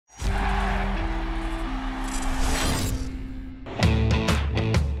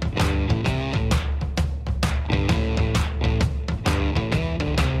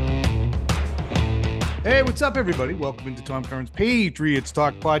What's up, everybody? Welcome into Tom Curran's Patriots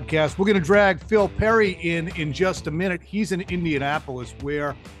Talk podcast. We're going to drag Phil Perry in just a minute. He's in Indianapolis,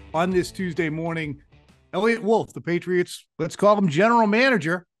 where on this Tuesday morning, Eliot Wolf, the Patriots, let's call him general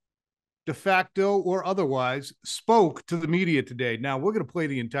manager, de facto or otherwise, spoke to the media today. Now, we're going to play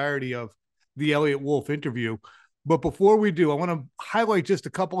the entirety of the Eliot Wolf interview. But before we do, I want to highlight just a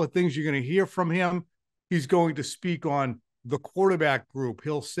couple of things you're going to hear from him. He's going to speak on the quarterback group.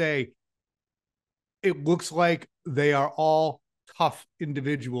 He'll say, it looks like they are all tough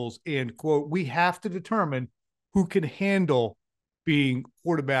individuals, and quote, we have to determine who can handle being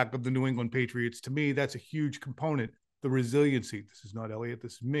quarterback of the New England Patriots. To me, that's a huge component. The resiliency. This is not Eliot.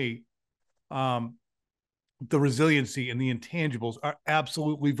 This is me. The resiliency and the intangibles are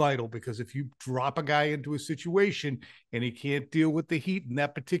absolutely vital, because if you drop a guy into a situation and he can't deal with the heat in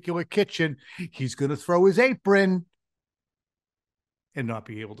that particular kitchen, he's going to throw his apron and not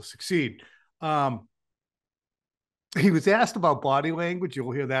be able to succeed. He was asked about body language.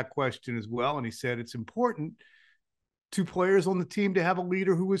 You'll hear that question as well. And he said it's important to players on the team to have a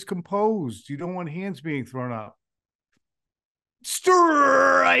leader who is composed. You don't want hands being thrown up.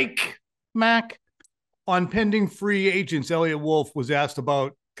 Strike, Mac. On pending free agents, Eliot Wolf was asked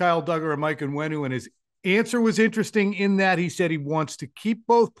about Kyle Duggar and Mike Onwenu, and his answer was interesting in that he said he wants to keep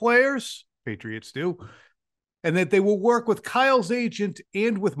both players, Patriots do, and that they will work with Kyle's agent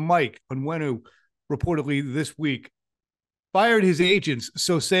and with Mike. Onwenu reportedly this week fired his agents,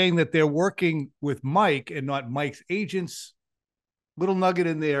 so saying that they're working with Mike and not Mike's agents. Little nugget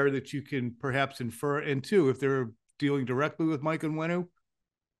in there that you can perhaps infer. And two, if they're dealing directly with Mike Onwenu,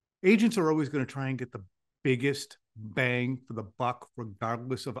 agents are always going to try and get the biggest bang for the buck,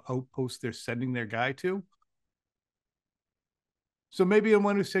 regardless of outpost they're sending their guy to. So maybe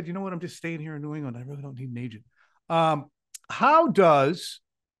Onwenu said, you know what, I'm just staying here in New England. I really don't need an agent. How does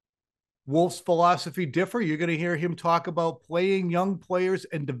Wolf's philosophy differ? You're going to hear him talk about playing young players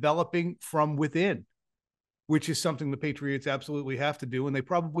and developing from within, which is something the Patriots absolutely have to do, and they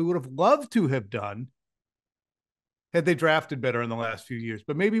probably would have loved to have done had they drafted better in the last few years.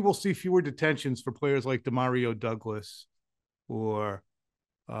 But maybe we'll see fewer detentions for players like Demario Douglas or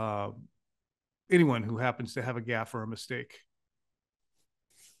anyone who happens to have a gaffe or a mistake.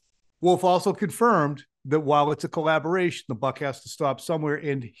 Wolf also confirmed that while it's a collaboration, the buck has to stop somewhere,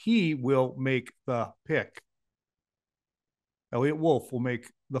 and he will make the pick. Eliot Wolf will make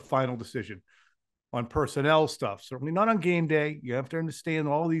the final decision on personnel stuff. Certainly not on game day. You have to understand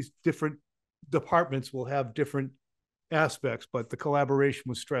all these different departments will have different aspects, but the collaboration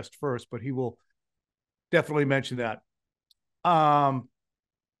was stressed first, but he will definitely mention that.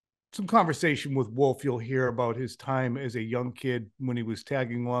 Some conversation with Wolf, you'll hear about his time as a young kid when he was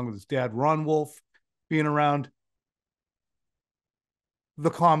tagging along with his dad, Ron Wolf, being around the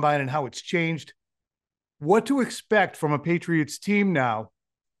combine and how it's changed, what to expect from a Patriots team now.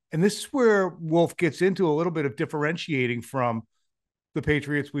 And this is where Wolf gets into a little bit of differentiating from the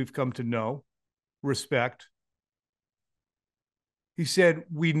Patriots we've come to know, respect. He said,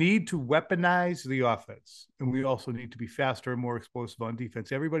 we need to weaponize the offense, and we also need to be faster and more explosive on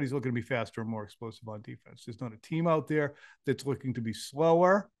defense. Everybody's looking to be faster and more explosive on defense. There's not a team out there that's looking to be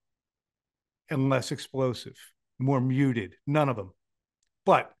slower and less explosive, more muted. None of them.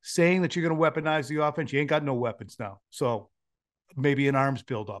 But saying that you're going to weaponize the offense, you ain't got no weapons now. So maybe an arms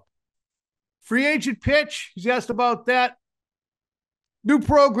buildup. Free agent pitch. He's asked about that. New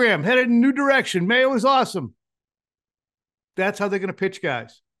program, headed in a new direction. Mayo is awesome. That's how they're going to pitch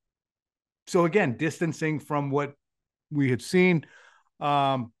guys. So again, distancing from what we had seen. He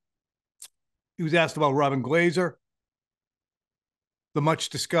was asked about Robin Glazer. The much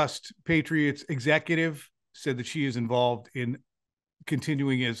discussed Patriots executive said that she is involved in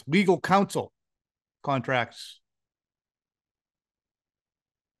continuing as legal counsel, contracts,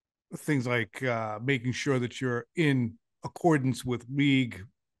 things like making sure that you're in accordance with league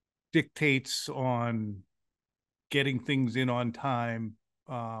dictates on getting things in on time,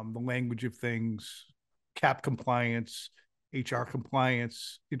 the language of things, cap compliance, HR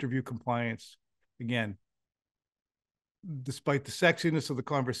compliance, interview compliance. Again, despite the sexiness of the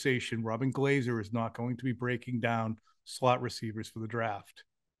conversation, Robin Glazer is not going to be breaking down slot receivers for the draft.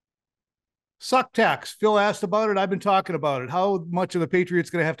 Suck tax. Phil asked about it. I've been talking about it. How much are the Patriots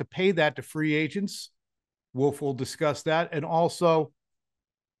going to have to pay that to free agents? Wolf will discuss that. And also,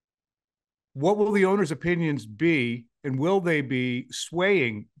 what will the owner's opinions be, and will they be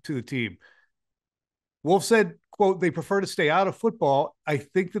swaying to the team? Wolf said, quote, they prefer to stay out of football. I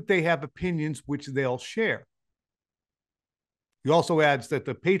think that they have opinions which they'll share. He also adds that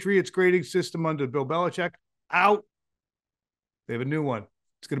the Patriots grading system under Bill Belichick, out. They have a new one.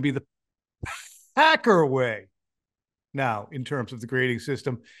 It's going to be the Packer way now in terms of the grading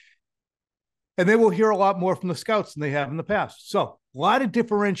system. And they will hear a lot more from the scouts than they have in the past. So a lot of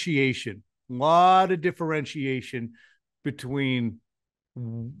differentiation between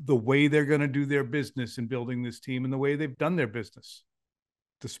the way they're going to do their business in building this team and the way they've done their business.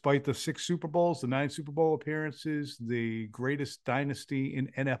 Despite the 6 Super Bowls, the 9 Super Bowl appearances, the greatest dynasty in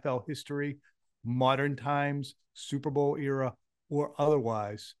NFL history, modern times, Super Bowl era, or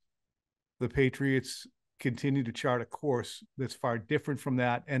otherwise, the Patriots continue to chart a course that's far different from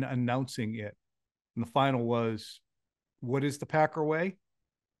that and announcing it. And the final was, what is the Packer way?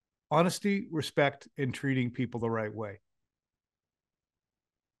 Honesty, respect, and treating people the right way.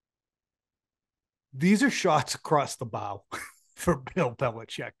 These are shots across the bow for Bill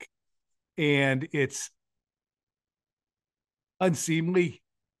Belichick. And it's unseemly.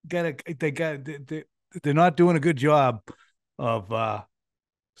 They're not doing a good job of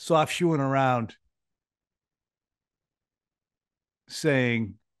soft shoeing around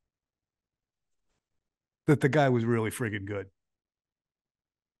saying that the guy was really friggin' good.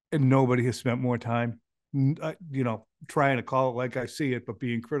 And nobody has spent more time, trying to call it like I see it, but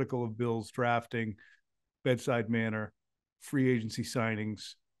being critical of Bill's drafting, bedside manner, free agency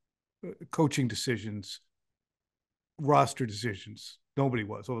signings, coaching decisions, roster decisions. Nobody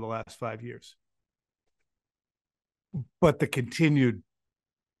was over the last 5 years. But the continued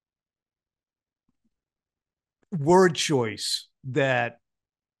word choice that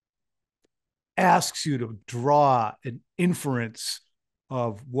asks you to draw an inference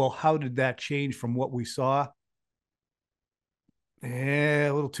of, well, how did that change from what we saw? A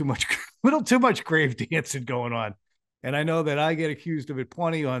little too much grave dancing going on. And I know that I get accused of it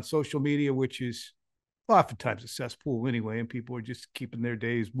plenty on social media, which is oftentimes a cesspool anyway, and people are just keeping their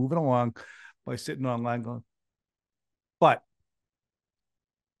days moving along by sitting online going. But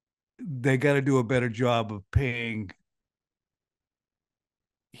they got to do a better job of paying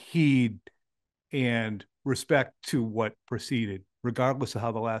heed and respect to what preceded, regardless of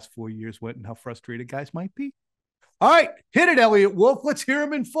how the last 4 years went and how frustrated guys might be. All right, hit it, Eliot Wolf. Let's hear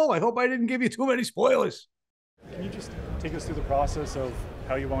him in full. I hope I didn't give you too many spoilers. Can you just take us through the process of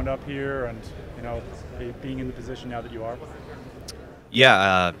how you wound up here and, being in the position now that you are?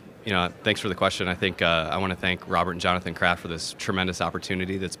 Yeah, thanks for the question. I think I want to thank Robert and Jonathan Kraft for this tremendous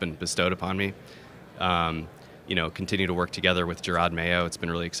opportunity that's been bestowed upon me. Continue to work together with Gerard Mayo. It's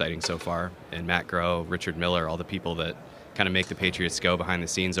been really exciting so far. And Matt Groh, Richard Miller, all the people that kind of make the Patriots go behind the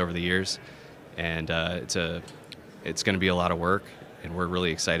scenes over the years. And it's going to be a lot of work, and we're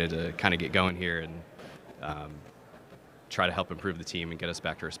really excited to kind of get going here and try to help improve the team and get us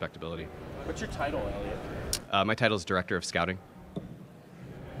back to respectability. What's your title, Eliot? My title is Director of Scouting.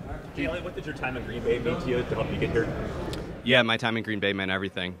 Hey, Eliot, what did your time in Green Bay mean to you to help you get here? Yeah, my time in Green Bay meant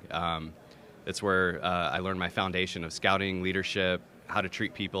everything. It's where I learned my foundation of scouting, leadership, how to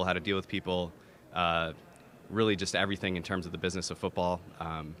treat people, how to deal with people, really just everything in terms of the business of football.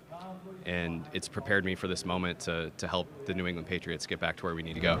 And it's prepared me for this moment to help the New England Patriots get back to where we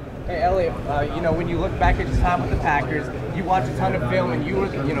need to go. Hey, Eliot, when you look back at your time with the Packers, you watch a ton of film, and you were,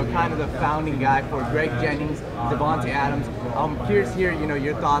 kind of the founding guy for Greg Jennings, Devontae Adams. I'm curious to hear,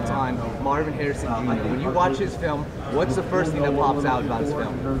 your thoughts on Marvin Harrison Jr. When you watch his film, what's the first thing that pops out about his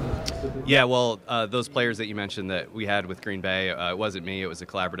film? Yeah, well, those players that you mentioned that we had with Green Bay, it wasn't me. It was a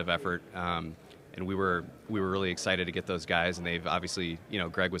collaborative effort. And we were really excited to get those guys, and they've obviously,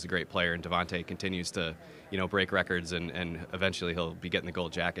 Greg was a great player, and Devontae continues to, break records, and eventually he'll be getting the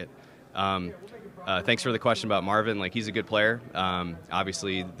gold jacket. Thanks for the question about Marvin. He's a good player.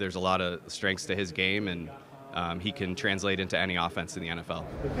 Obviously, there's a lot of strengths to his game, and he can translate into any offense in the NFL.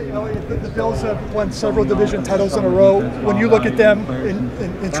 Hey, Eliot, the Bills have won several division titles in a row. When you look at them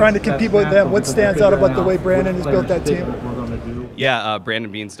and trying to compete with them, what stands out about the way Brandon has built that team? Yeah,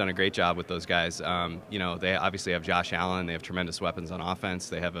 Brandon Beane's done a great job with those guys. They obviously have Josh Allen. They have tremendous weapons on offense.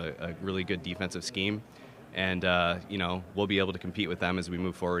 They have a really good defensive scheme. And, we'll be able to compete with them as we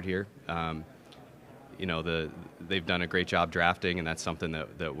move forward here. They've done a great job drafting, and that's something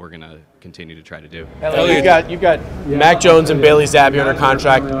that we're going to continue to try to do. Eliot, you've got Mac Jones and Bailey Zappi under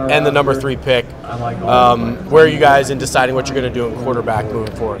contract and the number 3 pick. Where are you guys in deciding what you're going to do in quarterback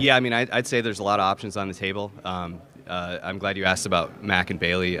moving forward? Yeah, I'd say there's a lot of options on the table. I'm glad you asked about Mac and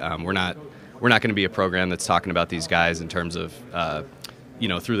Bailey. We're not going to be a program that's talking about these guys in terms of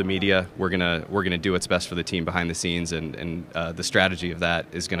through the media. We're gonna do what's best for the team behind the scenes, and the strategy of that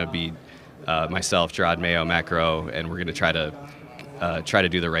is going to be myself, Gerard Mayo, Matt Groh, and we're going to try to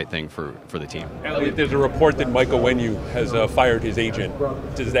do the right thing for the team. Eliot, there's a report that Michael Onwenu has fired his agent.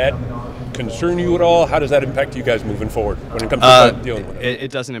 Does that concern you at all? How does that impact you guys moving forward when it comes to dealing with it?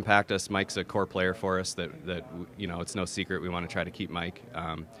 It doesn't impact us. Mike's a core player for us. That it's no secret we want to try to keep Mike.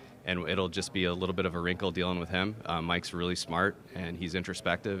 And it'll just be a little bit of a wrinkle dealing with him. Mike's really smart, and he's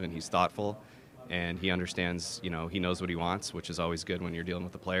introspective, and he's thoughtful, and he understands, he knows what he wants, which is always good when you're dealing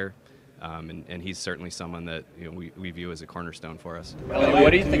with a player. And he's certainly someone that we view as a cornerstone for us. What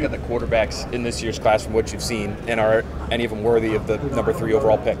do you think of the quarterbacks in this year's class from what you've seen, and are any of them worthy of the number 3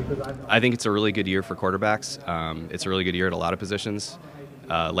 overall pick? I think it's a really good year for quarterbacks. It's a really good year at a lot of positions.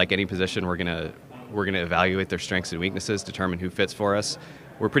 Like any position, we're gonna evaluate their strengths and weaknesses, determine who fits for us.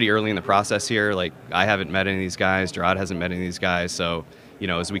 We're pretty early in the process here. Like, I haven't met any of these guys. Gerard hasn't met any of these guys. So,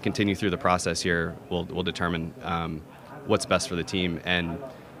 as we continue through the process here, we'll determine what's best for the team. And,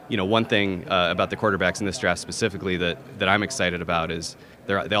 one thing about the quarterbacks in this draft specifically that I'm excited about is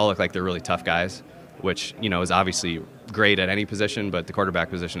they all look like they're really tough guys, which, is obviously great at any position, but the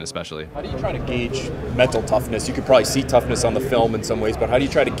quarterback position especially. How do you try to gauge mental toughness? You could probably see toughness on the film in some ways, but how do you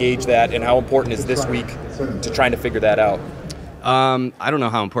try to gauge that, and how important is this week to trying to figure that out? I don't know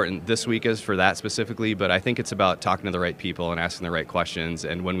how important this week is for that specifically, but I think it's about talking to the right people and asking the right questions,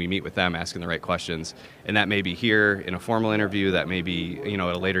 and when we meet with them, asking the right questions. And that may be here in a formal interview, that may be, at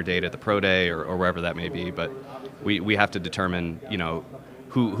a later date at the pro day or wherever that may be, but we have to determine,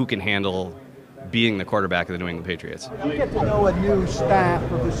 who can handle being the quarterback of the New England Patriots. You get to know a new staff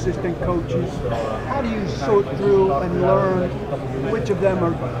of assistant coaches. How do you sort through and learn which of them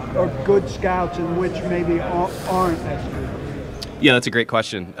are good scouts and which maybe aren't as good? Yeah, that's a great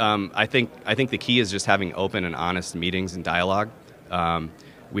question. I think the key is just having open and honest meetings and dialogue.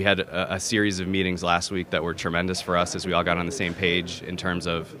 We had a series of meetings last week that were tremendous for us as we all got on the same page in terms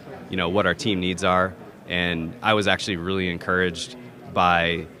of, what our team needs are. And I was actually really encouraged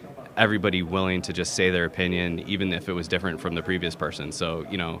by everybody willing to just say their opinion, even if it was different from the previous person. So,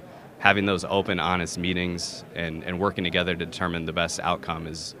 having those open, honest meetings and working together to determine the best outcome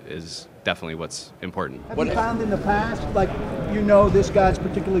is definitely what's important. Have you found in the past, like, this guy's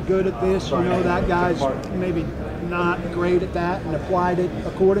particularly good at this, that guy's maybe not great at that, and applied it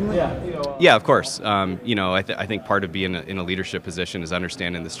accordingly? Yeah, of course. I think part of being in a leadership position is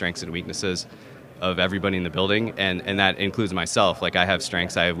understanding the strengths and weaknesses of everybody in the building, and that includes myself. Like, I have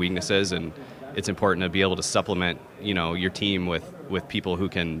strengths, I have weaknesses, and it's important to be able to supplement, your team with people who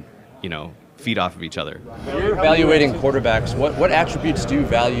can, feed off of each other. When you're evaluating quarterbacks, what attributes do you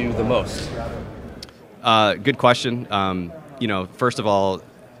value the most? Good question. First of all,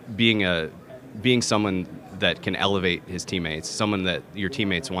 being someone that can elevate his teammates, someone that your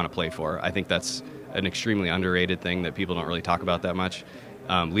teammates want to play for. I think that's an extremely underrated thing that people don't really talk about that much.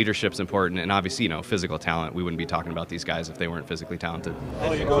 Leadership's important, and obviously, physical talent. We wouldn't be talking about these guys if they weren't physically talented.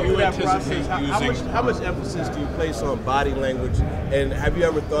 As you go through that process, how much emphasis do you place on body language, and have you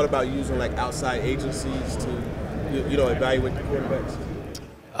ever thought about using like outside agencies to, evaluate the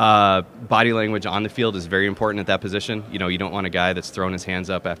quarterbacks? Body language on the field is very important at that position. You don't want a guy that's throwing his hands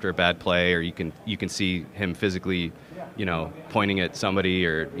up after a bad play, or you can see him physically, pointing at somebody,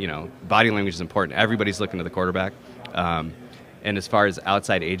 or body language is important. Everybody's looking to the quarterback. And as far as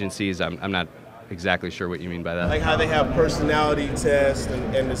outside agencies, I'm not exactly sure what you mean by that. Like how they have personality tests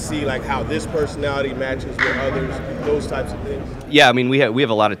and to see like how this personality matches with others, those types of things. Yeah, I mean, we have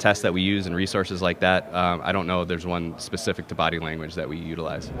a lot of tests that we use and resources like that. I don't know if there's one specific to body language that we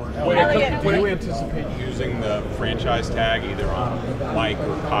utilize. Do you anticipate using the franchise tag either on Mike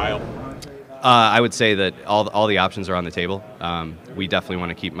or Kyle? I would say that all the options are on the table. We definitely want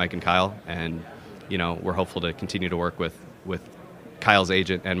to keep Mike and Kyle, and we're hopeful to continue to work with Kyle's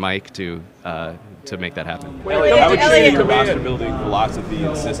agent and Mike to make that happen. How would you say your roster building philosophy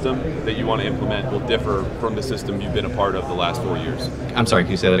and system that you want to implement will differ from the system you've been a part of the last 4 years? I'm sorry, can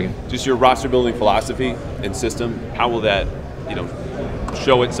you say that again? Just your roster building philosophy and system, how will that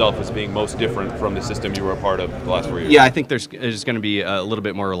show itself as being most different from the system you were a part of the last 4 years? Yeah, I think there's going to be a little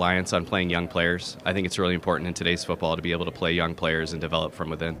bit more reliance on playing young players. I think it's really important in today's football to be able to play young players and develop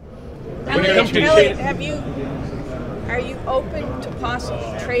from within. Eliot, are you open to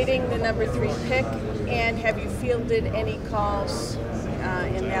possibly trading the number 3 pick, and have you fielded any calls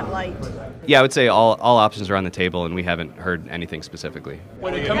in that light? Yeah, I would say all options are on the table, and we haven't heard anything specifically.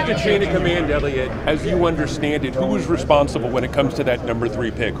 When it comes to chain of command, Eliot, as you understand it, who is responsible when it comes to that number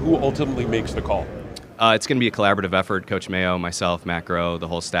 3 pick? Who ultimately makes the call? It's going to be a collaborative effort. Coach Mayo, myself, Matt Groh, the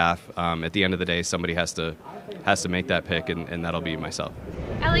whole staff. At the end of the day, somebody has to make that pick, and that'll be myself.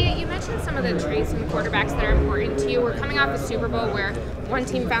 Eliot, you mentioned some of the traits and quarterbacks that are important to you. We're coming off a Super Bowl where one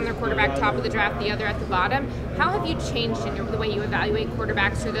team found their quarterback top of the draft, the other at the bottom. How have you changed in the way you evaluate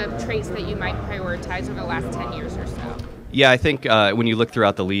quarterbacks, or the traits that you might prioritize over the last 10 years or so? Yeah, I think when you look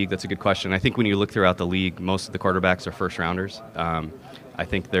throughout the league, that's a good question. I think when you look throughout the league, most of the quarterbacks are first-rounders. I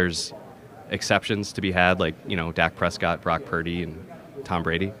think there's exceptions to be had, like, Dak Prescott, Brock Purdy, and Tom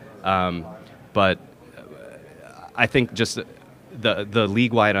Brady. But I think just the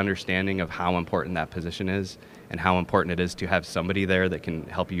league-wide understanding of how important that position is and how important it is to have somebody there that can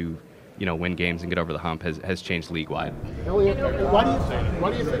help you, win games and get over the hump has changed league-wide. Eliot, why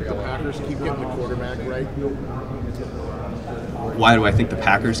do you think the Packers keep getting the quarterback right? Why do I think the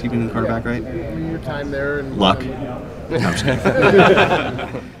Packers keep getting the quarterback right? Your time there and luck. No, I'm just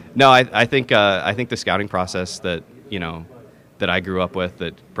kidding. No, I think the scouting process that that I grew up with,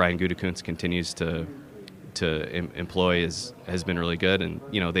 that Brian Gutekunst continues to employ, has been really good, and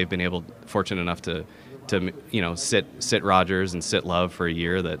they've been fortunate enough to sit Rodgers and sit Love for a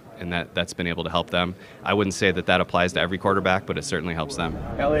year, that's been able to help them. I wouldn't say that applies to every quarterback, but it certainly helps them.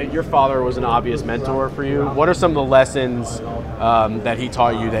 Eliot, your father was an obvious mentor for you. What are some of the lessons that he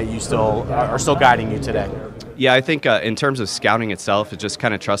taught you that you are still guiding you today? Yeah, I think in terms of scouting itself, it's just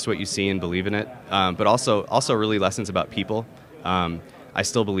kind of trust what you see and believe in it, but also really lessons about people. I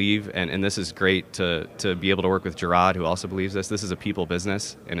still believe, and this is great to be able to work with Gerard, who also believes this. This is a people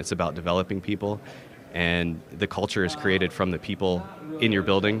business, and it's about developing people. And the culture is created from the people in your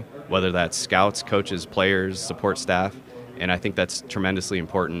building, whether that's scouts, coaches, players, support staff. And I think that's tremendously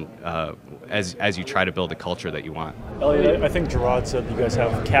important as you try to build the culture that you want. Eliot, I think Gerard said you guys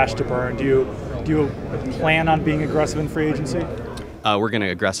have cash to burn. Do you plan on being aggressive in free agency? We're going to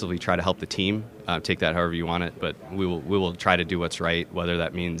aggressively try to help the team. Take that however you want it, but we will try to do what's right, whether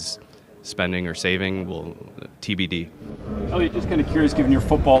that means spending or saving. Will TBD. Eliot, just kind of curious, given your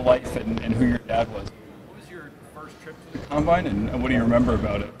football life and who your dad was, what was your first trip to the Combine, and what do you remember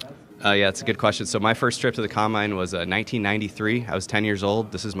about it? Yeah, it's a good question. So my first trip to the Combine was 1993. I was 10 years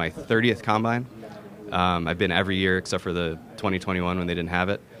old. This is my 30th Combine. I've been every year except for the 2021 when they didn't have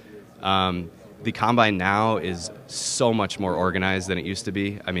it. The Combine now is so much more organized than it used to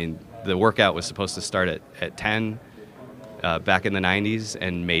be. I mean, the workout was supposed to start at 10 back in the 90s,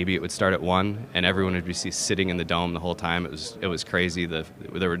 and maybe it would start at 1, and everyone would be sitting in the dome the whole time. It was crazy. There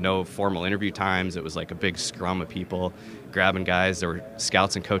were no formal interview times. It was like a big scrum of people grabbing guys. There were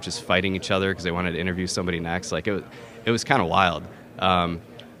scouts and coaches fighting each other because they wanted to interview somebody next. Like it was kind of wild.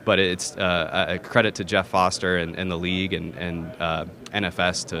 But it's a credit to Jeff Foster and the league and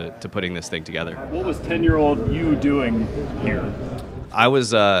NFS to putting this thing together. What was 10-year-old you doing here? I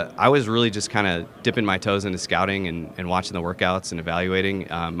was really just kind of dipping my toes into scouting and watching the workouts and evaluating.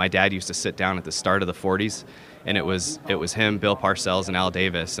 My dad used to sit down at the start of the 40s, and it was him, Bill Parcells, and Al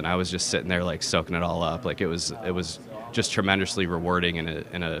Davis, and I was just sitting there like soaking it all up. Like it was just tremendously rewarding, and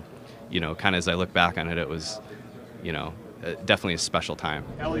a kind of as I look back on it, it was definitely a special time.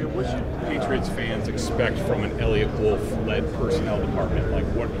 Eliot, what should Patriots fans expect from an Eliot Wolf-led personnel department? Like,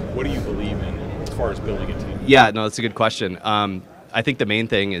 what do you believe in as far as building a team? Yeah, no, that's a good question. I think the main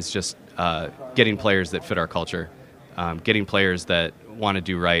thing is just getting players that fit our culture, getting players that want to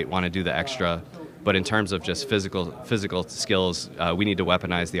do right, want to do the extra. But in terms of just physical skills, we need to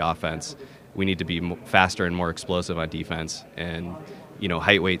weaponize the offense. We need to be faster and more explosive on defense. And,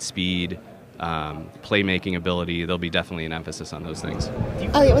 height, weight, speed, playmaking ability, there'll be definitely an emphasis on those things.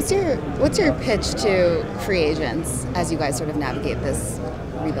 Eliot, what's your pitch to free agents as you guys sort of navigate this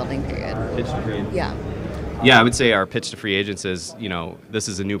rebuilding period? Pitch to free agents? Yeah. Yeah, I would say our pitch to free agents is, this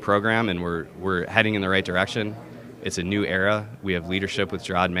is a new program and we're heading in the right direction. It's a new era. We have leadership with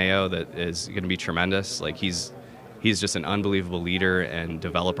Gerard Mayo that is going to be tremendous. Like he's just an unbelievable leader and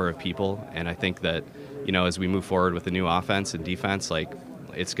developer of people. And I think that, as we move forward with the new offense and defense, like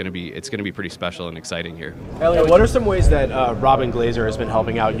it's going to be pretty special and exciting here. Eliot, what are some ways that Robin Glazer has been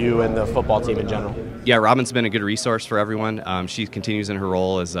helping out you and the football team in general? Yeah, Robin's been a good resource for everyone. She continues in her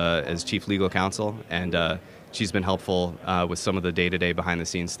role as chief legal counsel, and she's been helpful with some of the day-to-day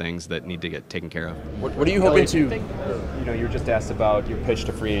behind-the-scenes things that need to get taken care of. What are you hoping to? You were just asked about your pitch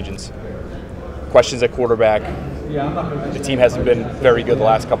to free agents. Questions at quarterback. The team hasn't been very good the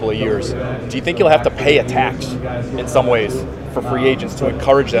last couple of years. Do you think you'll have to pay a tax in some ways for free agents to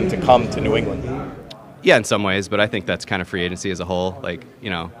encourage them to come to New England? Yeah, in some ways, but I think that's kind of free agency as a whole. Like,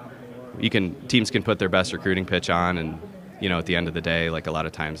 teams can put their best recruiting pitch on, and at the end of the day, like a lot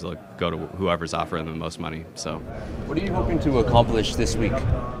of times they'll go to whoever's offering them the most money. So, what are you hoping to accomplish this week?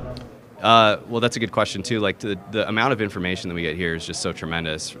 Well, that's a good question too. Like the amount of information that we get here is just so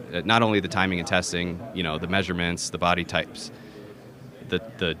tremendous. Not only the timing and testing, the measurements, the body types,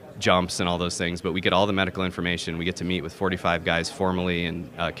 the jumps and all those things, but we get all the medical information. We get to meet with 45 guys formally and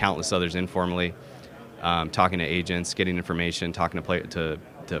countless others informally, talking to agents, getting information, talking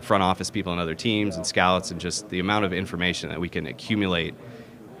to to front office people and other teams and scouts, and just the amount of information that we can accumulate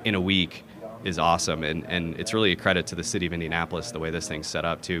in a week is awesome. And it's really a credit to the city of Indianapolis the way this thing's set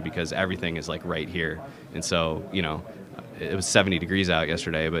up too, because everything is like right here. And so, you know, it was 70 degrees out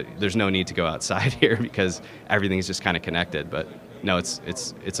yesterday, but there's no need to go outside here because everything's just kind of connected. But no,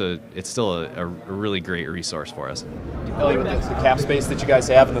 it's still a really great resource for us. Eliot, with the cap space that you guys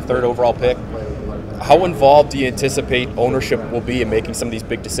have in the 3rd overall pick, how involved do you anticipate ownership will be in making some of these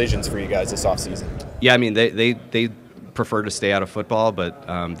big decisions for you guys this offseason? Yeah, I mean, they prefer to stay out of football, but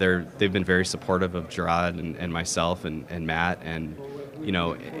they've been very supportive of Gerard and myself and Matt, and you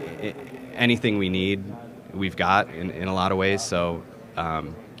know, anything we need, we've got in a lot of ways. So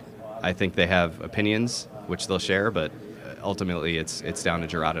I think they have opinions which they'll share, but ultimately it's down to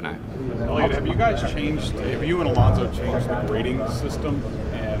Gerard and I. Eliot, have you and Alonzo changed the grading system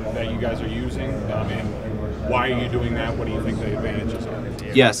that you guys are using? And why are you doing that? What do you think the advantages are?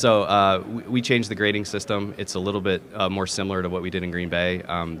 Yeah, so we changed the grading system. It's a little bit more similar to what we did in Green Bay.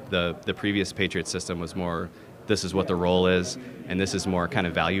 The previous Patriots system was more, this is what the role is, and this is more kind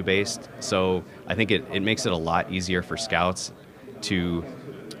of value-based. So I think it makes it a lot easier for scouts to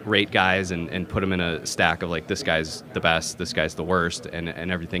rate guys and put them in a stack of like, this guy's the best, this guy's the worst,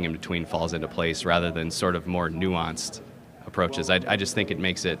 and everything in between falls into place, rather than sort of more nuanced approaches. I just think it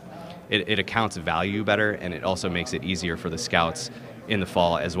makes it accounts value better, and it also makes it easier for the scouts in the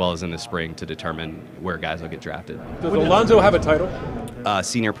fall as well as in the spring to determine where guys will get drafted. Does Alonzo have a title?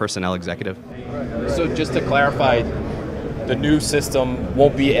 Senior Personnel Executive. So just to clarify, the new system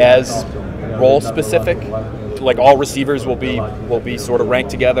won't be as role specific. Like all receivers will be sort of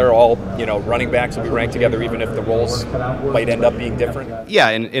ranked together. All running backs will be ranked together, even if the roles might end up being different. Yeah,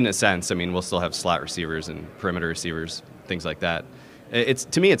 in a sense. I mean, we'll still have slot receivers and perimeter receivers, things like that.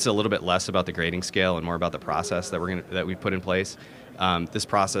 To me, it's a little bit less about the grading scale and more about the process that we put in place. This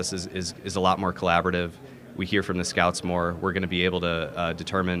process is a lot more collaborative. We hear from the scouts more. We're going to be able to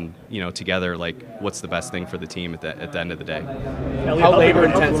determine, together, like what's the best thing for the team at the end of the day. How labor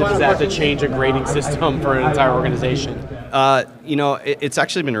intensive is that to change a grading system for an entire organization? It's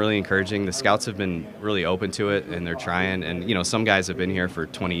actually been really encouraging. The scouts have been really open to it, and they're trying. And some guys have been here for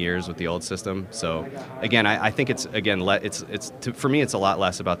 20 years with the old system. So again, I think for me, it's a lot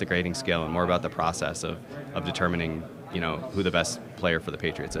less about the grading scale and more about the process of determining who the best player for the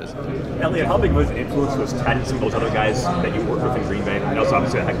Patriots is. Eliot, how big was the influence was Ted and some of those other guys that you worked with in Green Bay? And also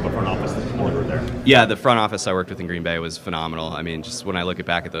obviously a heck of a front office that you were there. Yeah, the front office I worked with in Green Bay was phenomenal. I mean, just when I look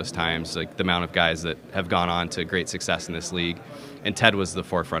back at those times, like the amount of guys that have gone on to great success in this league, and Ted was the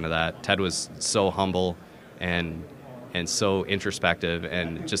forefront of that. Ted was so humble and so introspective,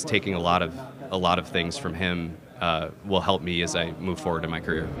 and just taking a lot of things from him will help me as I move forward in my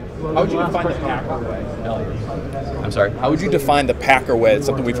career. How would you define the Packer way, Eliot? I'm sorry? How would you define the Packer way? It's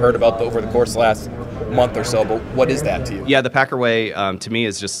something we've heard about over the course of the last month or so, but what is that to you? Yeah, the Packer way to me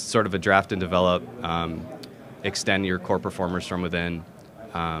is just sort of a draft and develop, extend your core performers from within,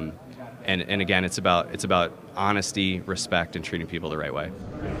 and again, it's about honesty, respect, and treating people the right way.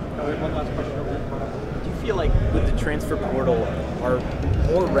 One last question. Do you feel like with the transfer portal, are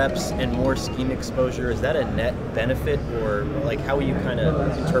more reps and more scheme exposure, is that a net benefit, or like how are you kind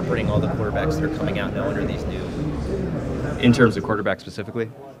of interpreting all the quarterbacks that are coming out now under these new? In terms of quarterbacks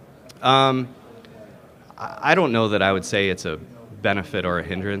specifically, I don't know that I would say it's a benefit or a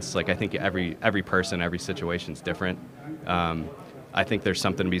hindrance. Like I think every person, every situation is different. I think there's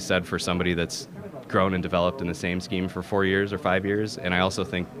something to be said for somebody that's grown and developed in the same scheme for 4 years or 5 years, and I also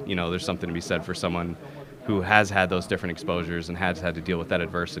think there's something to be said for someone who has had those different exposures and has had to deal with that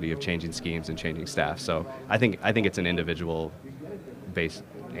adversity of changing schemes and changing staff. So I think it's an individual-based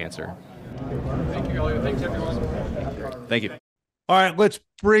answer. Thank you, Eliot. Thanks, everyone. Thank you. All right, let's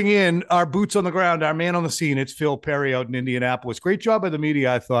bring in our boots on the ground, our man on the scene. It's Phil Perry out in Indianapolis. Great job by the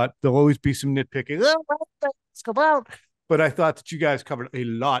media, I thought. There'll always be some nitpicking. Let's come out. But I thought that you guys covered a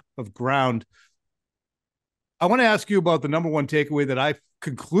lot of ground. I want to ask you about the number one takeaway that I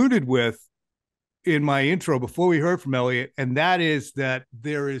concluded with in my intro before we heard from Eliot, and that is that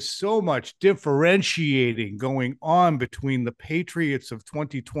there is so much differentiating going on between the Patriots of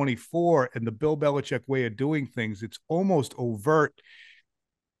 2024 and the Bill Belichick way of doing things. It's almost overt,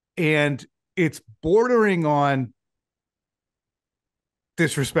 and it's bordering on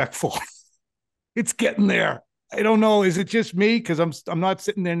disrespectful. It's getting there. I don't know. Is it just me? Because I'm not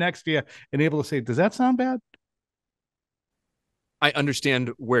sitting there next to you and able to say, does that sound bad? I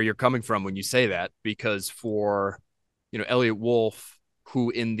understand where you're coming from when you say that, because for, Eliot Wolf, who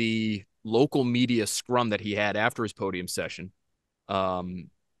in the local media scrum that he had after his podium session, when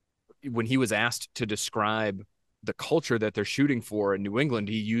he was asked to describe the culture that they're shooting for in New England,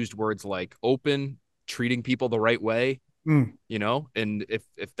 he used words like open, treating people the right way, you know, and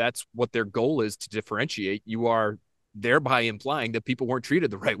if that's what their goal is to differentiate, you are thereby implying that people weren't treated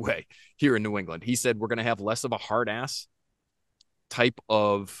the right way here in New England. He said, we're going to have less of a hard ass type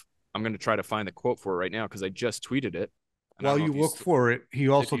of, I'm going to try to find the quote for it right now because I just tweeted it. While you look for it, he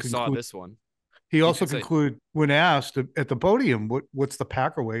also saw this one. He also concluded, when asked at the podium, what's the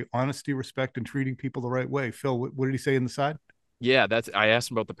Packer way? Honesty, respect, and treating people the right way. Phil, what did he say in the side? Yeah, I asked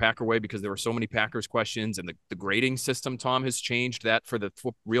him about the Packer way because there were so many Packers questions, and the grading system, Tom, has changed. That for the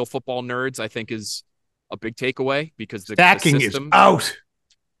real football nerds, I think is a big takeaway because the stacking system, is out.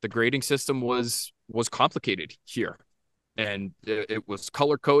 The grading system was complicated here, and it was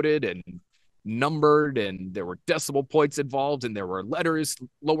color coded and numbered, and there were decimal points involved, and there were letters,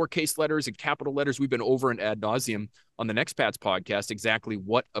 lowercase letters and capital letters. We've been over and ad nauseum on the Next Pats podcast exactly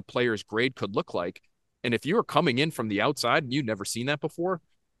what a player's grade could look like. And if you were coming in from the outside and you'd never seen that before,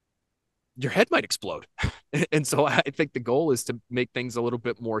 your head might explode. And so I think the goal is to make things a little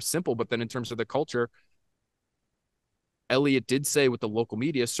bit more simple. But then in terms of the culture, Eliot did say with the local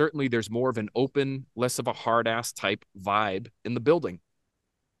media, certainly there's more of an open, less of a hard ass type vibe in the building.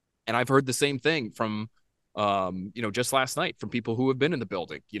 And I've heard the same thing from, just last night from people who have been in the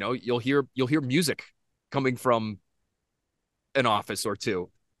building. You know, you'll hear music coming from an office or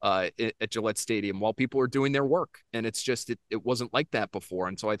two at Gillette Stadium while people are doing their work. And it's just, it wasn't like that before.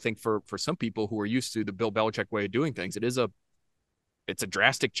 And so I think for some people who are used to the Bill Belichick way of doing things, it's a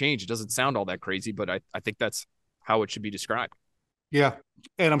drastic change. It doesn't sound all that crazy, but I think that's how it should be described. Yeah.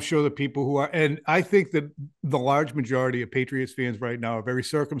 And I'm sure the people who are, and I think that the large majority of Patriots fans right now are very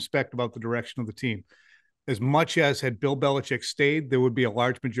circumspect about the direction of the team. As much as had Bill Belichick stayed, there would be a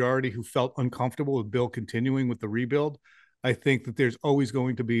large majority who felt uncomfortable with Bill continuing with the rebuild. I think that there's always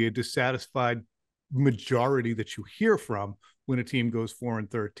going to be a dissatisfied majority that you hear from when a team goes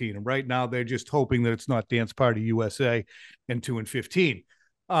 4-13. And right now they're just hoping that it's not Dance Party USA and 2-15.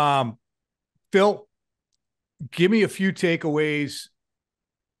 Phil, give me a few takeaways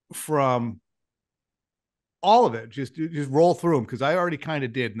from all of it. Just roll through them because I already kind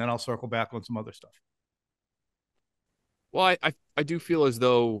of did, and then I'll circle back on some other stuff. Well, I do feel as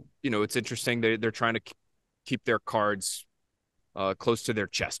though, it's interesting. They're trying to keep their cards close to their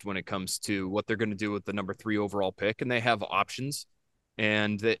chest when it comes to what they're going to do with the number 3 overall pick, and they have options,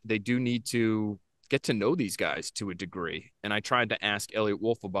 and they do need to get to know these guys to a degree. And I tried to ask Eliot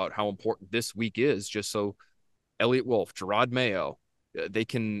Wolf about how important this week is, just so Eliot Wolf, Gerard Mayo, they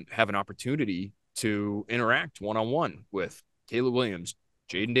can have an opportunity to interact one-on-one with Caleb Williams,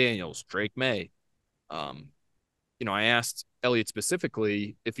 Jaden Daniels, Drake May. I asked Eliot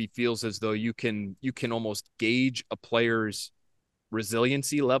specifically if he feels as though you can almost gauge a player's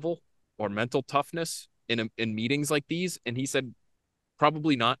resiliency level or mental toughness in meetings like these. And he said,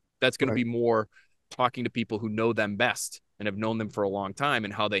 probably not. That's going to be more talking to people who know them best and have known them for a long time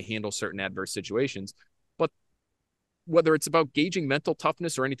and how they handle certain adverse situations. But whether it's about gauging mental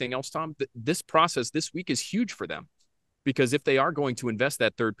toughness or anything else, Tom, this process this week is huge for them, because if they are going to invest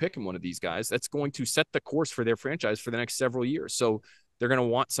that 3rd pick in one of these guys, that's going to set the course for their franchise for the next several years. So they're going to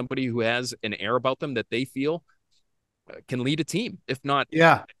want somebody who has an air about them that they feel can lead a team, if not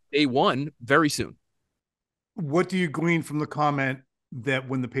day one, very soon. What do you glean from the comment that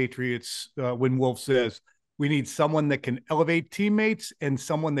when the Patriots, when Wolf says, we need someone that can elevate teammates and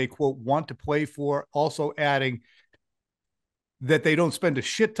someone they, quote, want to play for, also adding that they don't spend a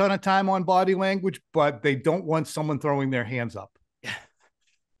shit ton of time on body language, but they don't want someone throwing their hands up.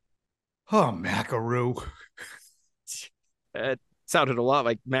 Oh, Macaroo. It sounded a lot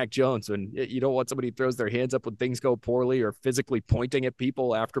like Mac Jones when you don't want somebody who throws their hands up when things go poorly or physically pointing at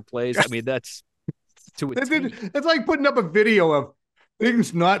people after plays. I mean, that's to a T. It's like putting up a video of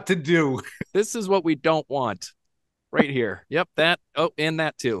things not to do. This is what we don't want right here. Yep, that. Oh, and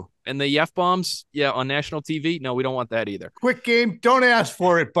that too. And the F-bombs, on national TV, no, we don't want that either. Quick game, don't ask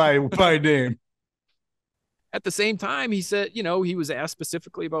for it by name. At the same time, he said, he was asked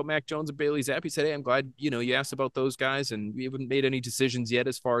specifically about Mac Jones and Bailey Zappi. He said, hey, I'm glad, you asked about those guys, and we haven't made any decisions yet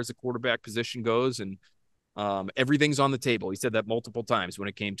as far as the quarterback position goes, and everything's on the table. He said that multiple times when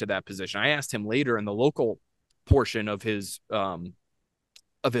it came to that position. I asked him later in the local portion of his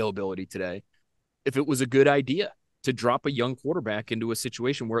availability today if it was a good idea to drop a young quarterback into a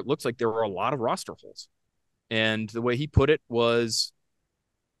situation where it looks like there were a lot of roster holes. And the way he put it was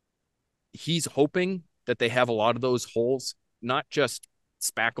he's hoping that they have a lot of those holes, not just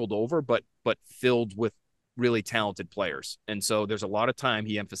spackled over, but filled with really talented players. And so there's a lot of time,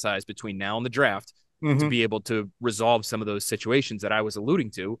 he emphasized, between now and the draft to be able to resolve some of those situations that I was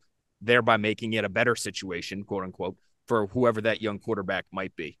alluding to. thereby making it a better situation, quote unquote, for whoever that young quarterback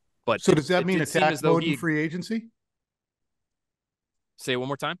might be. But so does that mean attack as though mode in free agency? Say it one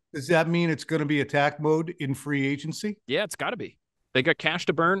more time. Does that mean it's going to be attack mode in free agency? Yeah, it's got to be. They got cash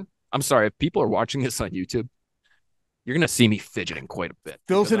to burn. I'm sorry, if people are watching this on YouTube, you're going to see me fidgeting quite a bit.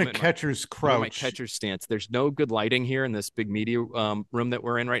 Phil's in a catcher's crouch. My catcher's stance. There's no good lighting here in this big media room that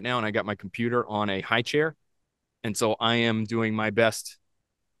we're in right now, and I got my computer on a high chair, and so I am doing my best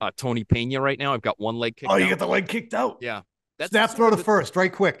Tony Pena right now. I've got one leg kicked out. Oh, you got the leg kicked out? Yeah. Snap throw to first,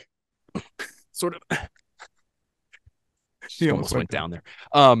 right quick. Sort of. He almost went down there.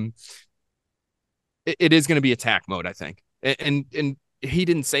 It is going to be attack mode, I think. And he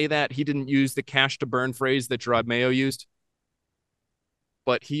didn't say that. He didn't use the cash to burn phrase that Gerard Mayo used.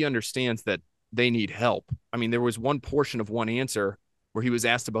 But he understands that they need help. I mean, there was one portion of one answer where he was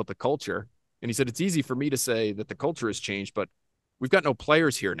asked about the culture. And he said, it's easy for me to say that the culture has changed, but we've got no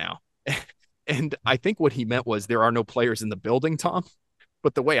players here now. And I think what he meant was there are no players in the building, Tom.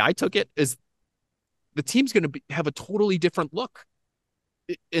 But the way I took it is the team's going to have a totally different look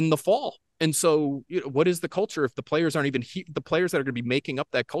in the fall. And so, what is the culture if the players aren't even the players that are going to be making up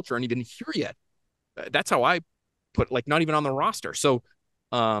that culture aren't even here yet? That's how I put, like, not even on the roster. So,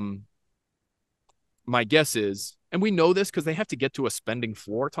 my guess is, and we know this because they have to get to a spending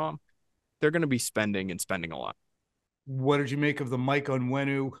floor, Tom. They're going to be spending a lot. What did you make of the Mike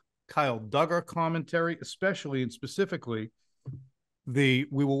Onwenu, Kyle Duggar commentary, especially and specifically we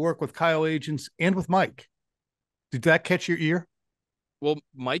will work with Kyle agents and with Mike? Did that catch your ear? Well,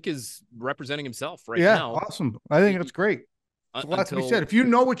 Mike is representing himself right now. Yeah, awesome. I think that's great. A lot to be said. If you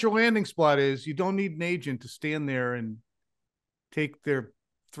know what your landing spot is, you don't need an agent to stand there and take their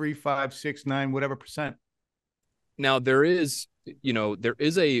 3, 5, 6, 9, whatever percent. Now there is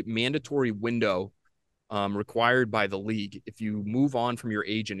a mandatory window required by the league. If you move on from your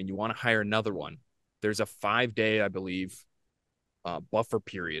agent and you want to hire another one, there's a 5-day, I believe, buffer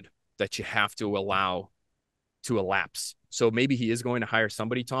period that you have to allow to elapse. So maybe he is going to hire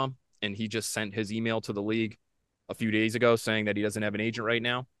somebody, Tom, and he just sent his email to the league a few days ago saying that he doesn't have an agent right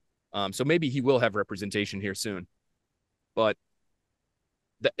now. So maybe he will have representation here soon. But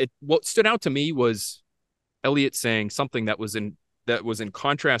what stood out to me was Eliot saying something that was in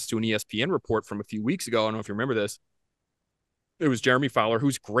contrast to an ESPN report from a few weeks ago. I don't know if you remember this. It was Jeremy Fowler,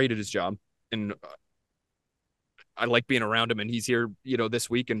 who's great at his job, and I like being around him, and he's here, this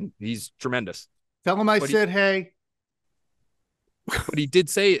week, and he's tremendous. Tell him I said hey. But he did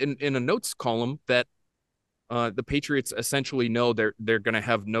say in a notes column that the Patriots essentially know they're going to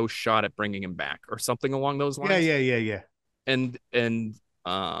have no shot at bringing him back, or something along those lines. Yeah. And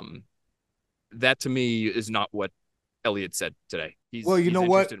that to me is not what Eliot said today. He's know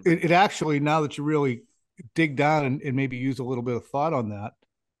what? It actually, now that you really dig down and maybe use a little bit of thought on that.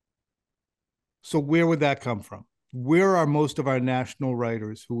 So where would that come from? Where are most of our national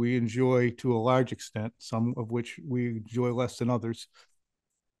writers who we enjoy to a large extent, some of which we enjoy less than others?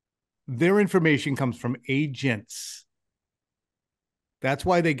 Their information comes from agents. That's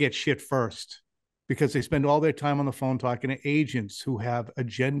why they get shit first, because they spend all their time on the phone talking to agents who have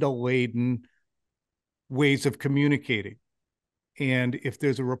agenda-laden ways of communicating. And if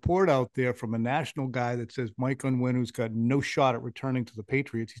there's a report out there from a national guy that says Mike Onwenu's got no shot at returning to the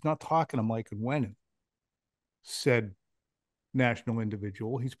Patriots, he's not talking to Mike Onwenu, said national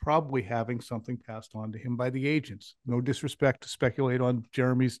individual. He's probably having something passed on to him by the agents. No disrespect to speculate on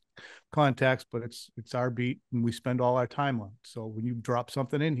Jeremy's contacts, but it's our beat and we spend all our time on it. So when you drop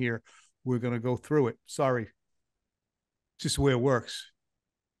something in here, we're going to go through it. Sorry. It's just the way it works.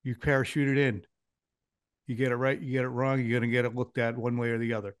 You parachute it in. You get it right, you get it wrong, you're going to get it looked at one way or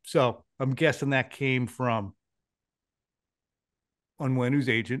the other. So I'm guessing that came from Onwenu's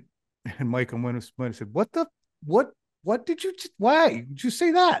agent, and Mike Onwenu might have said, what did you, why did you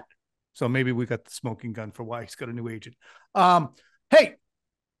say that? So maybe we got the smoking gun for why he's got a new agent. Hey, what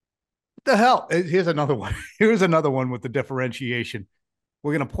the hell? Here's another one. Here's another one with the differentiation.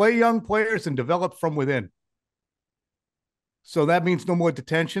 We're going to play young players and develop from within. So that means no more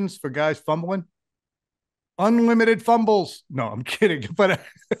detentions for guys fumbling. Unlimited fumbles. No, I'm kidding. But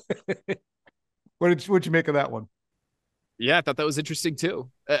what'd you make of that one? Yeah, I thought that was interesting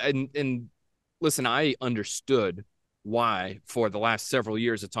too. And listen, I understood why for the last several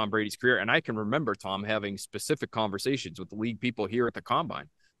years of Tom Brady's career. And I can remember Tom having specific conversations with the league people here at the Combine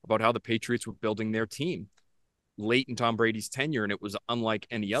about how the Patriots were building their team late in Tom Brady's tenure. And it was unlike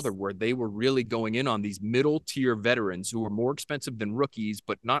any other, where they were really going in on these middle tier veterans who were more expensive than rookies,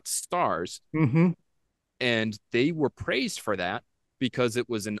 but not stars. Mm-hmm. And they were praised for that because it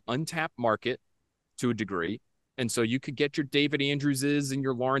was an untapped market to a degree. And so you could get your David Andrewses and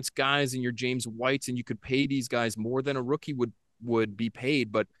your Lawrence guys and your James Whites, and you could pay these guys more than a rookie would be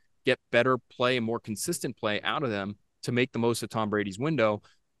paid, but get better play and more consistent play out of them to make the most of Tom Brady's window.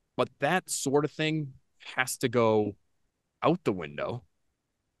 But that sort of thing has to go out the window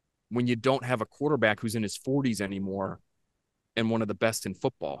when you don't have a quarterback who's in his 40s anymore and one of the best in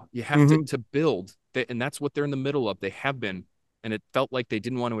football. You have to build, and that's what they're in the middle of. They have been, and it felt like they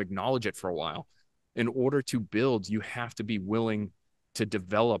didn't want to acknowledge it for a while. In order to build, you have to be willing to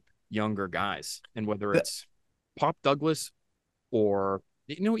develop younger guys. And whether it's Pop Douglas or,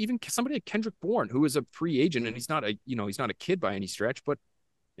 even somebody like Kendrick Bourne, who is a free agent, and he's not a kid by any stretch, but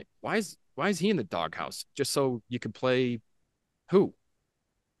why is he in the doghouse? Just so you could play who?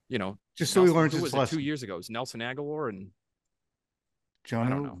 Just so he learns his lesson. 2 years ago, it was Nelson Aguilar and John. I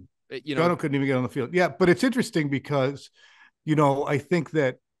don't know. John couldn't even get on the field. Yeah, but it's interesting because, I think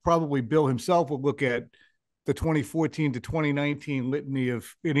that probably Bill himself will look at the 2014 to 2019 litany of,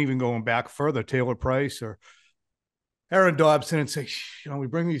 and even going back further, Taylor Price or Aaron Dobson, and say, we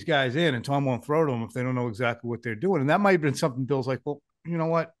bring these guys in and Tom won't throw to them if they don't know exactly what they're doing. And that might have been something Bill's like, well, you know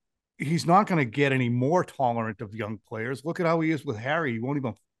what? He's not going to get any more tolerant of young players. Look at how he is with Harry. He won't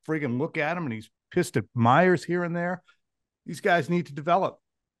even friggin' look at him, and he's pissed at Myers here and there. These guys need to develop.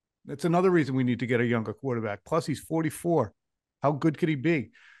 That's another reason we need to get a younger quarterback. Plus, he's 44. How good could he be?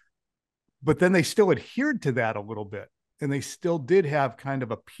 But then they still adhered to that a little bit, and they still did have kind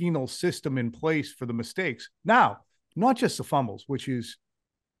of a penal system in place for the mistakes. Now, not just the fumbles, which is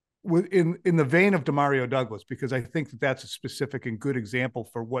in the vein of Demario Douglas, because I think that that's a specific and good example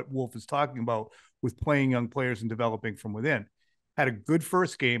for what Wolf is talking about with playing young players and developing from within. Had a good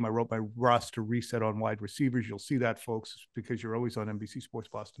first game. I wrote my roster reset on wide receivers. You'll see that, folks, because you're always on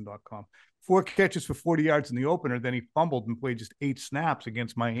NBCSportsBoston.com. 4 catches for 40 yards in the opener. Then he fumbled and played just 8 snaps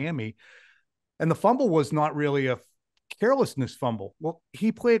against Miami. And the fumble was not really a carelessness fumble. Well,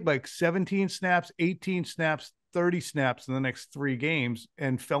 he played like 17 snaps, 18 snaps, 30 snaps in the next 3 games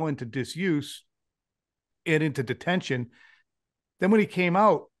and fell into disuse and into detention. Then when he came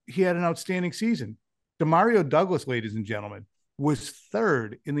out, he had an outstanding season. Demario Douglas, ladies and gentlemen, was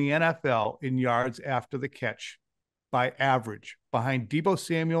 3rd in the NFL in yards after the catch by average, behind Deebo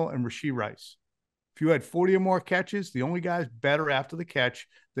Samuel and Rashee Rice. If you had 40 or more catches, the only guys better after the catch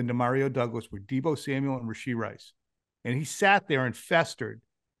than Demario Douglas were Deebo Samuel and Rashee Rice. And he sat there and festered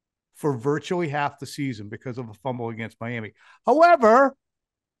for virtually half the season because of a fumble against Miami. However,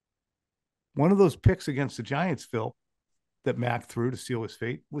 one of those picks against the Giants, Phil, that Mac threw to seal his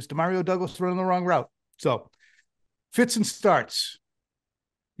fate was Demario Douglas running the wrong route. So, fits and starts.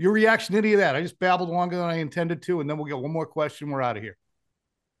 Your reaction to any of that? I just babbled longer than I intended to, and then we'll get one more question. We're out of here.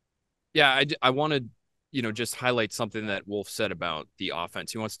 Yeah, I want to, just highlight something that Wolf said about the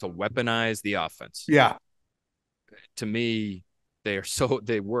offense. He wants to weaponize the offense. Yeah. To me, they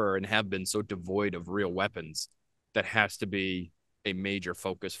were and have been so devoid of real weapons. That has to be a major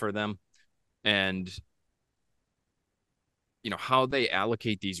focus for them. And, how they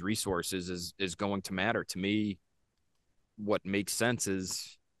allocate these resources is going to matter. To me, what makes sense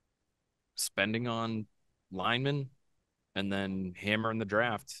is spending on linemen and then hammering the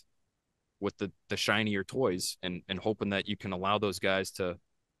draft with the shinier toys and hoping that you can allow those guys to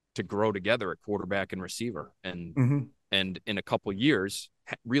grow together at quarterback and receiver and in a couple of years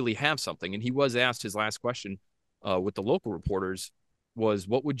really have something. And he was asked, his last question with the local reporters was,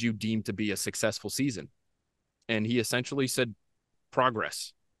 what would you deem to be a successful season? And he essentially said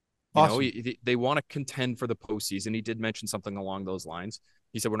progress. Awesome. They want to contend for the postseason. He did mention something along those lines.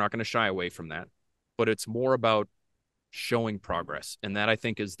 He said, we're not going to shy away from that, but it's more about showing progress. And that, I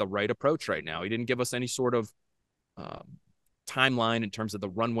think, is the right approach right now. He didn't give us any sort of timeline in terms of the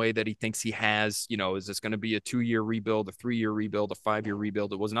runway that he thinks he has. Is this going to be a 2-year rebuild, a 3-year rebuild, a 5-year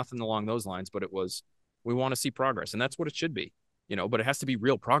rebuild? It was nothing along those lines, but it was, we want to see progress. And that's what it should be. But it has to be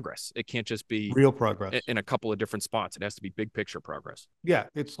real progress. It can't just be real progress in a couple of different spots. It has to be big picture progress. Yeah.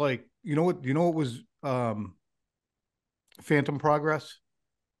 It's like, what was phantom progress?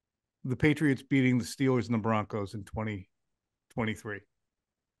 The Patriots beating the Steelers and the Broncos in 2023,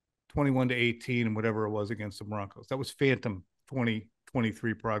 21-18 and whatever it was against the Broncos. That was phantom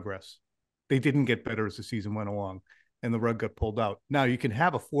 2023 progress. They didn't get better as the season went along and the rug got pulled out. Now you can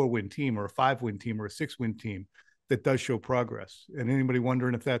have a 4-win team or a 5-win team or a 6-win team that does show progress. And anybody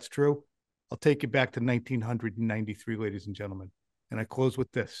wondering if that's true, I'll take you back to 1993, ladies and gentlemen. And I close with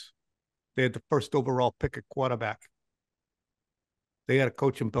this. They had the first overall pick at quarterback. They had a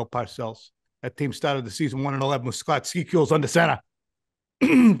coach in Bill Parcells. That team started the season 1-11 with Scott Sequels under center.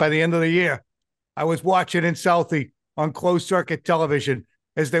 By the end of the year, I was watching in Southie on closed circuit television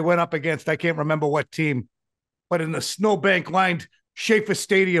as they went up against, I can't remember what team, but in the snowbank-lined Schaefer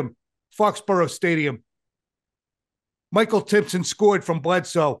Stadium, Foxborough Stadium. Michael Timpson scored from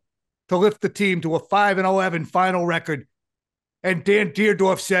Bledsoe to lift the team to a 5-11 final record. And Dan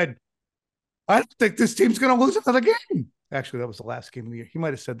Deerdorf said, I don't think this team's going to lose another game. Actually, that was the last game of the year. He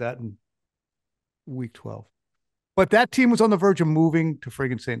might have said that in week 12. But that team was on the verge of moving to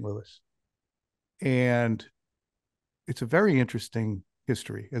friggin' St. Louis. And it's a very interesting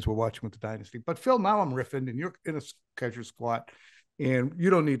history as we're watching with the Dynasty. But Phil, now I'm riffing, and you're in a catcher's squat, and you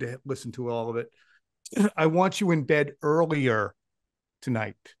don't need to listen to all of it. I want you in bed earlier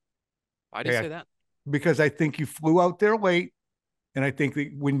tonight. Why do you say that? Because I think you flew out there late, and I think that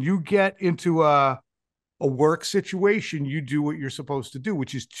when you get into a work situation, you do what you're supposed to do,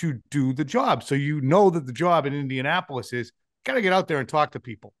 which is to do the job. So you know that the job in Indianapolis is got to get out there and talk to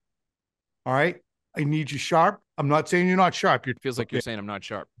people. All right? I need you sharp. I'm not saying you're not sharp. It feels like you're saying I'm not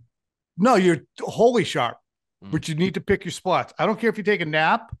sharp. No, you're wholly sharp, but you need to pick your spots. I don't care if you take a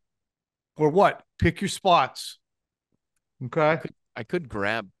nap or what. Pick your spots. Okay? I could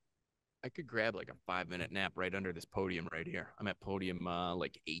grab like a 5-minute nap right under this podium right here. I'm at podium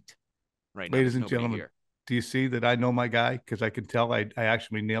like 8 right now. Ladies and gentlemen, do you see that I know my guy? Because I can tell I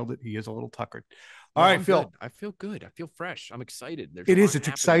actually nailed it. He is a little tuckered. All right, Phil. Good. I feel good. I feel fresh. I'm excited. It's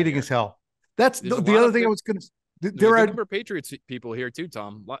exciting as hell. That's the other thing I was going to. There are a number of Patriots people here too,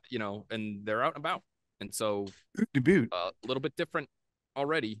 Tom. You know, and they're out and about, and so a little bit different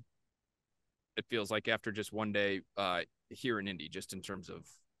already. It feels like after just one day here in Indy, just in terms of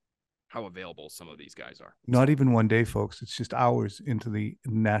how available some of these guys are. Not even one day, folks. It's just hours into the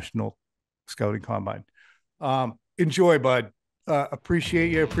National Scouting Combine. Enjoy, bud.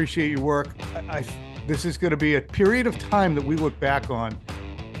 Appreciate you. Appreciate your work. This is going to be a period of time that we look back on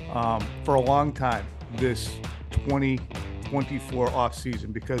for a long time, this 2024 off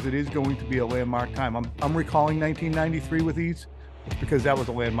season, because it is going to be a landmark time. I'm recalling 1993 with ease because that was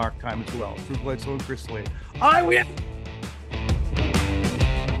a landmark time as well. Drew Bledsoe and Chris Slade. All right, we have